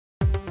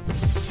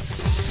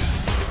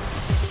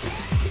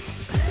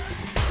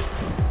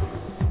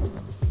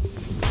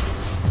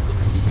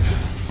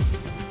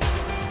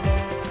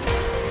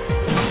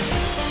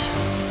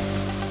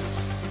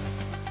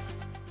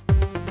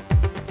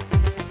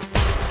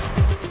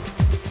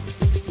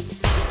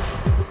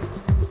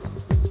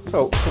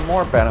So some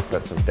more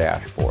benefits of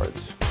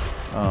dashboards.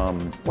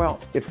 Well,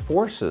 it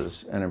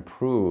forces and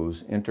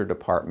improves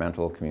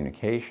interdepartmental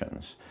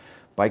communications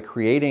by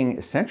creating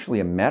essentially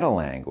a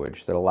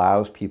meta-language that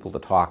allows people to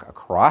talk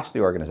across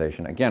the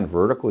organization, again,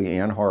 vertically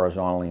and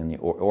horizontally in the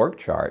org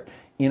chart,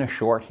 in a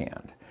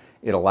shorthand.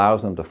 It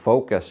allows them to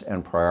focus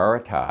and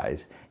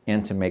prioritize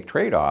and to make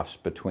trade-offs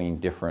between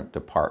different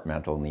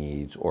departmental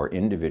needs or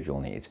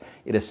individual needs.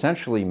 It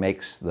essentially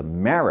makes the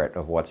merit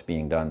of what's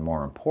being done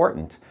more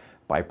important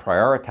by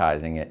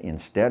prioritizing it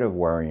instead of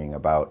worrying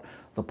about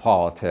the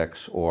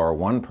politics or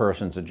one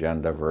person's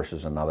agenda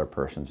versus another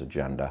person's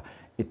agenda.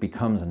 It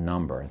becomes a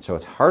number, and so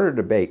it's harder to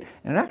debate,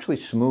 and it actually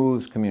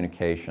smooths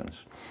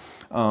communications.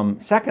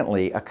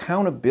 Secondly,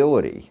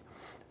 accountability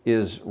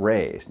is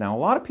raised. Now, a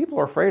lot of people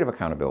are afraid of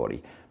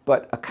accountability,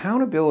 but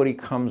accountability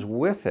comes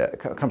with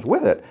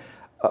it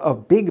a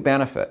big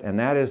benefit, and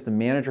that is the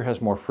manager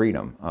has more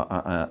freedom.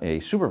 A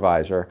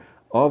supervisor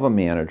of a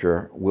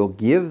manager will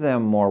give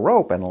them more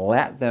rope and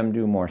let them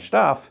do more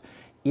stuff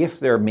if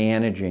they're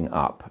managing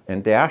up.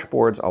 And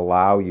dashboards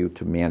allow you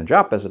to manage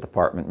up as a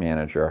department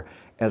manager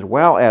as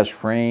well as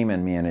frame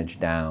and manage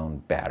down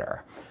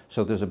better.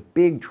 So there's a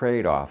big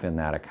trade-off in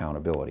that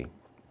accountability.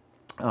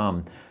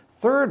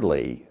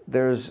 Thirdly,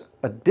 there's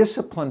a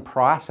disciplined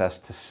process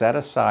to set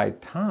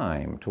aside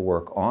time to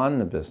work on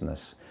the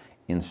business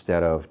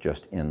instead of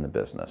just in the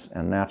business.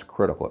 And that's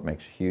critical. It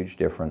makes a huge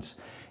difference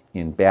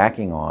in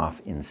backing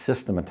off, in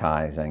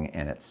systematizing,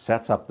 and it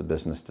sets up the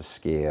business to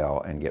scale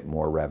and get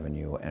more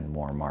revenue and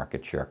more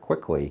market share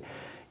quickly.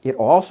 It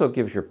also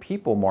gives your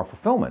people more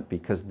fulfillment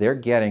because they're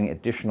getting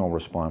additional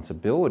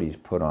responsibilities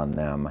put on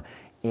them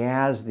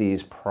as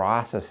these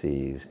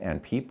processes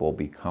and people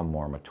become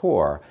more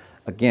mature.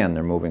 Again,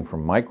 they're moving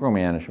from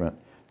micromanagement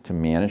to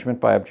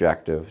management by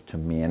objective to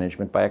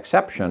management by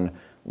exception,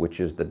 which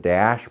is the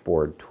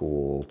dashboard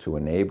tool to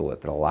enable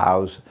it, that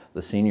allows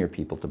the senior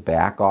people to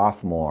back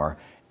off more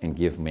and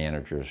give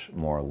managers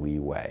more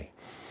leeway.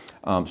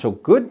 So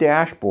good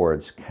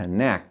dashboards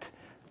connect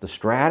the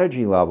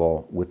strategy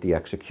level with the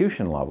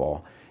execution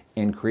level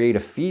and create a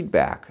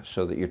feedback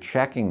so that you're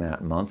checking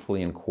that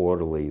monthly and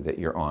quarterly that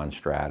you're on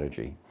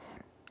strategy.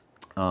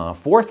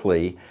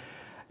 Fourthly,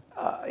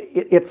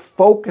 it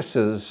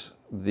focuses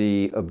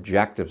the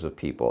objectives of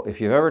people.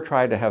 If you've ever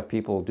tried to have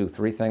people do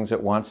 3 things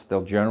at once,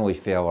 they'll generally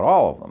fail at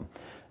all of them.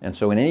 And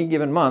so in any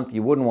given month,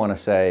 you wouldn't want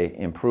to say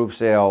improve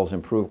sales,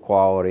 improve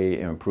quality,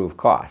 and improve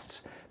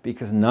costs,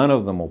 because none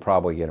of them will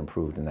probably get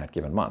improved in that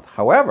given month.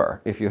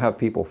 However, if you have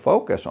people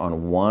focus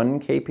on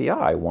one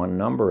KPI, one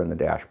number in the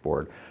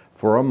dashboard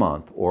for a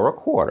month or a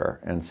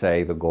quarter, and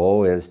say the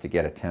goal is to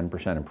get a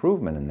 10%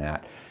 improvement in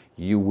that,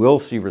 you will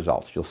see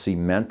results. You'll see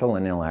mental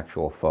and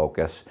intellectual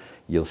focus.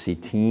 You'll see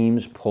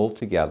teams pull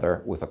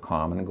together with a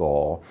common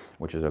goal,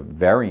 which is a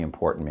very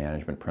important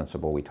management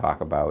principle we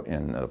talk about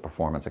in the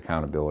performance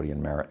accountability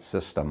and merit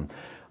system.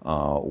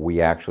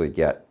 We actually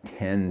get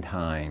 10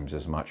 times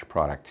as much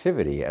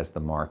productivity as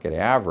the market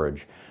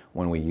average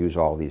when we use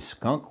all these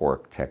skunk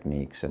work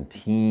techniques and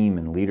team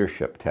and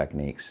leadership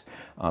techniques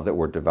that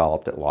were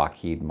developed at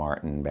Lockheed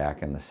Martin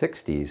back in the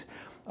 60s.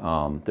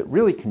 That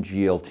really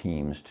congeal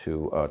teams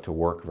to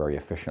work very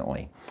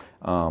efficiently.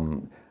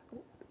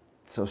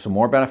 So some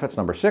more benefits.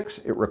 Number 6,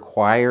 it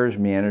requires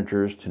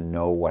managers to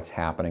know what's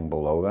happening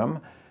below them.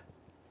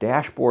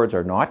 Dashboards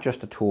are not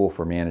just a tool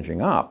for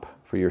managing up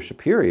for your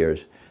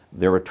superiors,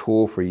 they're a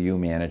tool for you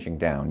managing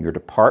down. Your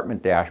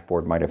department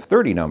dashboard might have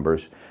 30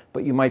 numbers,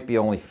 but you might be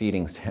only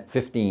feeding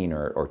 15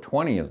 or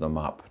 20 of them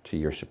up to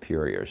your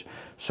superiors.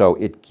 So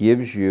it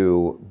gives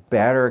you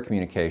better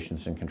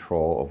communications and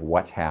control of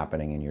what's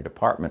happening in your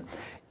department.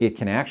 It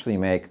can actually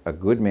make a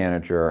good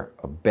manager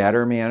a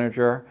better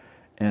manager,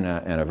 and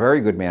a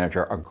very good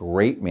manager a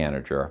great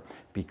manager,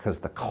 because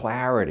the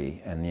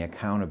clarity and the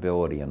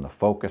accountability and the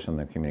focus and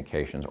the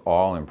communications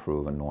all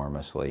improve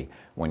enormously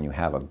when you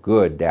have a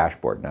good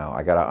dashboard. Now,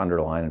 I got to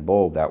underline and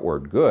bold that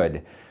word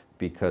good,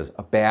 because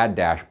a bad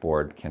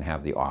dashboard can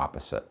have the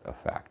opposite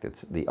effect.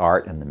 It's the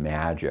art and the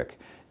magic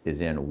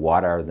is in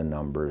what are the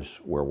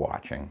numbers we're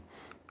watching.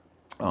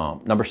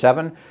 Number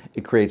 7,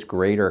 it creates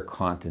greater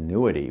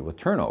continuity with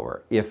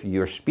turnover. If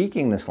you're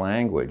speaking this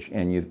language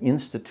and you've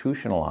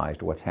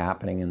institutionalized what's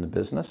happening in the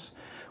business,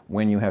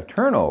 when you have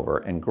turnover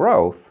and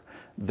growth,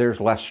 there's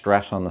less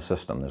stress on the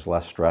system, there's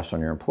less stress on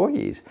your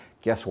employees.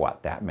 Guess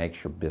what? That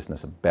makes your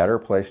business a better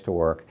place to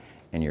work,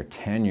 and your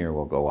tenure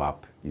will go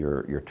up,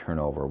 your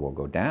turnover will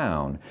go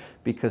down,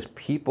 because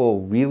people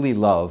really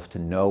love to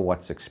know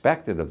what's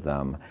expected of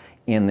them,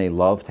 and they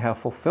love to have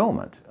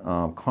fulfillment.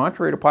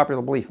 Contrary to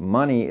popular belief,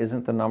 money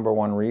isn't the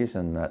 #1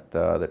 reason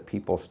that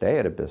people stay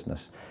at a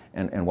business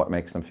and what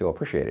makes them feel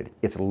appreciated.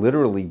 It's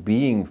literally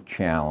being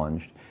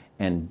challenged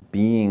and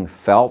being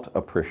felt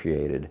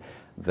appreciated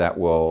that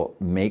will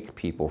make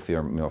people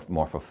feel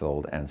more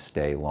fulfilled and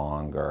stay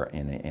longer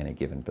in a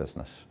given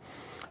business.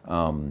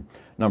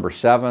 Number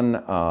 7,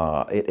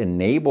 it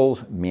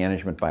enables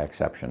management by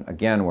exception.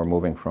 Again, we're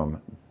moving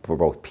from, for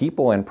both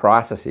people and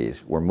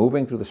processes, we're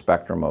moving through the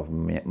spectrum of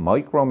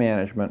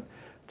micromanagement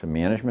to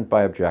management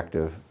by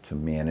objective to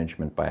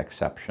management by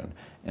exception.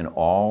 And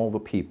all the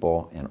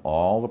people and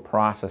all the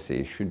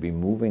processes should be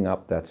moving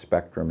up that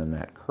spectrum and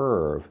that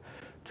curve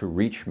to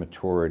reach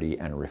maturity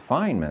and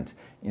refinement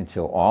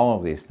until all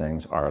of these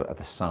things are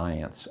the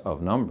science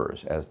of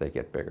numbers as they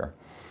get bigger.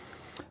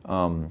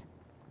 MBE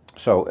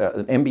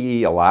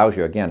allows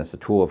you, again, it's the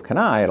tool of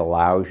KPI, it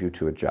allows you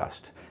to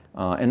adjust.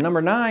 And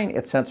number 9,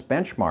 it sets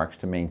benchmarks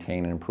to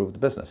maintain and improve the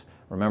business.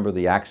 Remember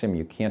the axiom,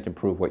 you can't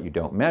improve what you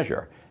don't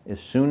measure. As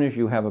soon as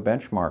you have a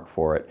benchmark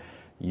for it,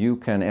 you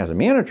can, as a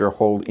manager,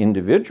 hold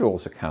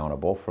individuals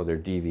accountable for their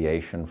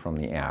deviation from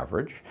the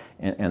average,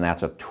 and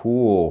that's a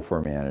tool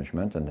for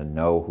management and to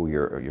know who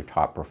your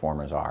top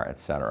performers are,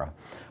 etc.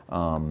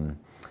 And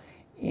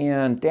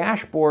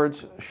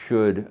dashboards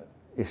should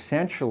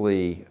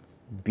essentially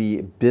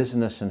be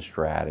business and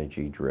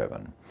strategy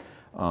driven.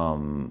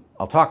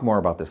 I'll talk more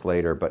about this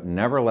later, but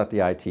never let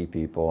the IT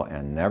people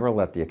and never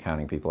let the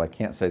accounting people, I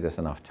can't say this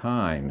enough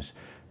times,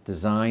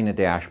 design a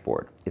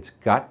dashboard. It's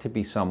got to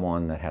be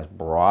someone that has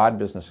broad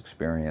business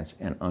experience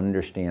and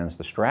understands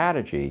the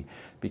strategy,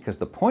 because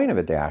the point of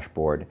a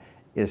dashboard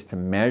is to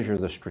measure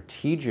the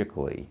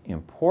strategically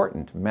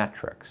important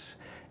metrics.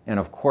 And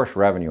of course,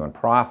 revenue and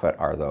profit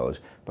are those,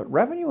 but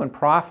revenue and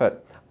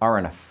profit are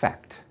an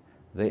effect.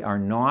 They are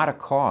not a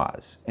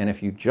cause. And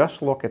if you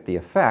just look at the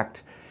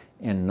effect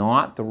and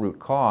not the root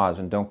cause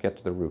and don't get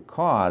to the root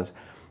cause,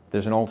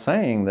 there's an old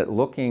saying that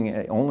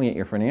looking only at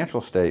your financial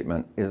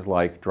statement is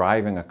like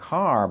driving a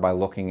car by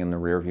looking in the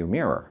rearview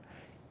mirror.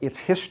 It's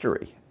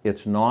history.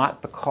 It's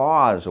not the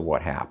cause of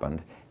what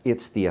happened.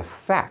 It's the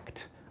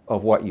effect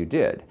of what you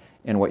did.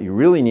 And what you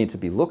really need to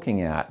be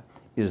looking at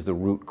is the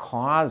root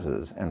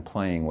causes and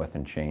playing with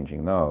and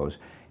changing those.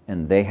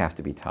 And they have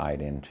to be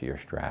tied into your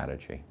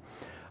strategy.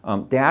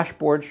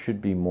 Dashboards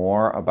should be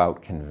more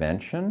about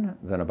convention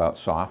than about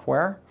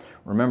software.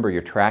 Remember,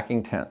 you're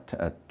tracking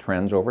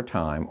trends over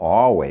time,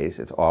 always.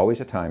 It's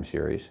always a time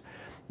series.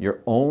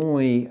 Your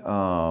only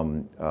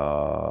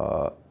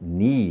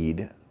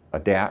need,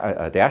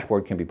 a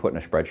dashboard can be put in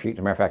a spreadsheet. As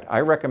a matter of fact,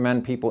 I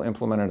recommend people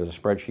implement it as a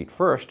spreadsheet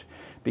first,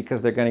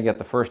 because they're going to get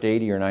the first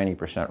 80 or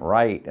 90%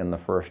 right in the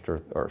first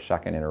or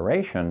second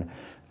iteration,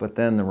 but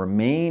then the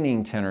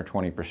remaining 10 or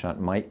 20%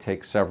 might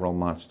take several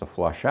months to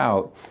flush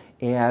out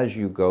as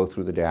you go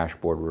through the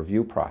dashboard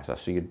review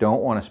process. So you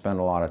don't want to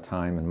spend a lot of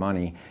time and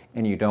money,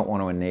 and you don't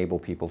want to enable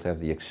people to have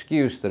the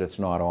excuse that it's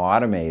not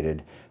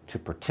automated to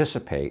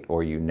participate,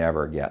 or you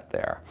never get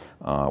there.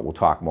 We'll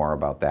talk more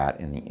about that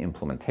in the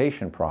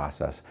implementation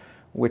process,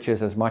 which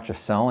is as much a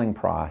selling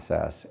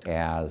process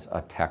as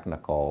a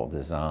technical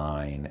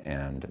design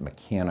and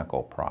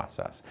mechanical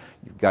process.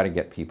 You've got to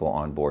get people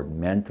on board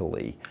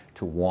mentally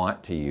to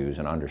want to use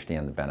and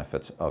understand the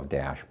benefits of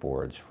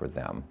dashboards for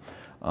them.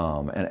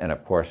 And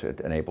of course, it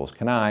enables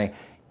KPI.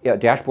 A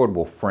dashboard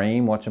will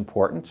frame what's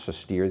important, so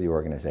steer the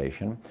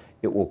organization.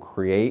 It will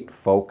create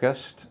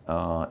focused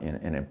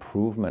and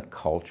improvement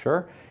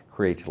culture,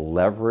 creates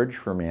leverage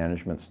for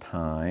management's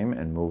time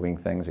and moving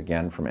things,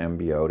 again, from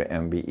MBO to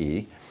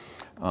MBE.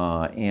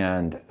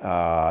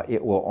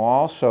 It will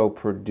also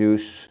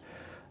predict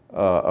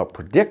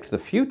the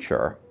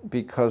future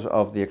because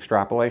of the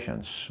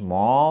extrapolation.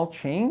 Small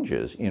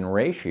changes in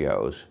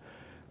ratios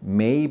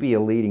may be a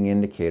leading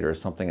indicator of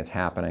something that's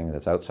happening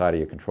that's outside of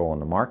your control in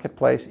the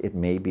marketplace. It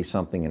may be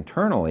something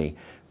internally,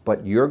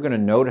 but you're going to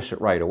notice it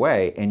right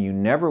away, and you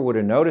never would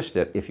have noticed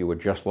it if you were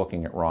just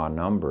looking at raw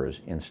numbers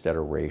instead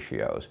of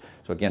ratios.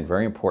 So again,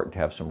 very important to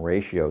have some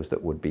ratios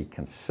that would be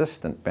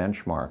consistent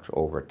benchmarks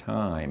over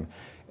time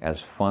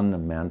as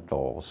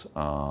fundamentals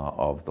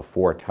of the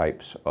 4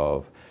 types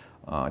of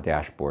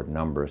dashboard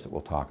numbers that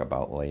we'll talk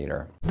about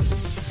later.